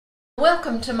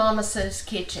Welcome to Mama Sue's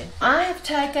Kitchen. I have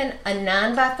taken a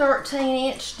 9 by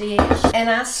 13 inch dish and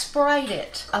I sprayed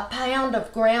it a pound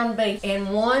of ground beef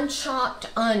and 1 chopped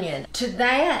onion. To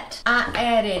that I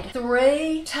added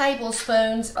 3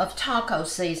 tablespoons of taco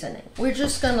seasoning. We're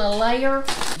just going to layer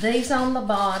these on the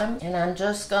bottom and I'm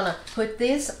just going to put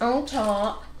this on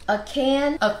top. A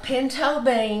can of pinto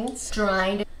beans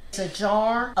drained, a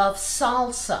jar of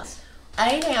salsa,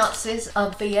 8 ounces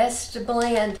of Fiesta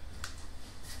blend,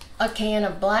 a can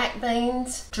of black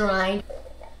beans drained,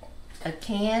 a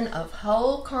can of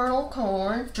whole kernel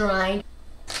corn drained,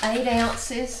 8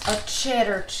 ounces of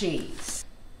cheddar cheese.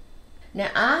 Now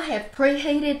I have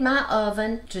preheated my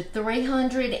oven to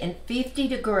 350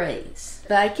 degrees.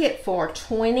 Bake it for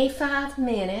 25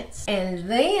 minutes and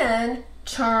then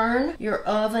turn your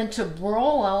oven to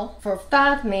broil for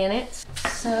 5 minutes.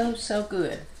 So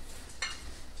good.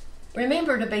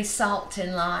 Remember to be salt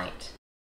and light.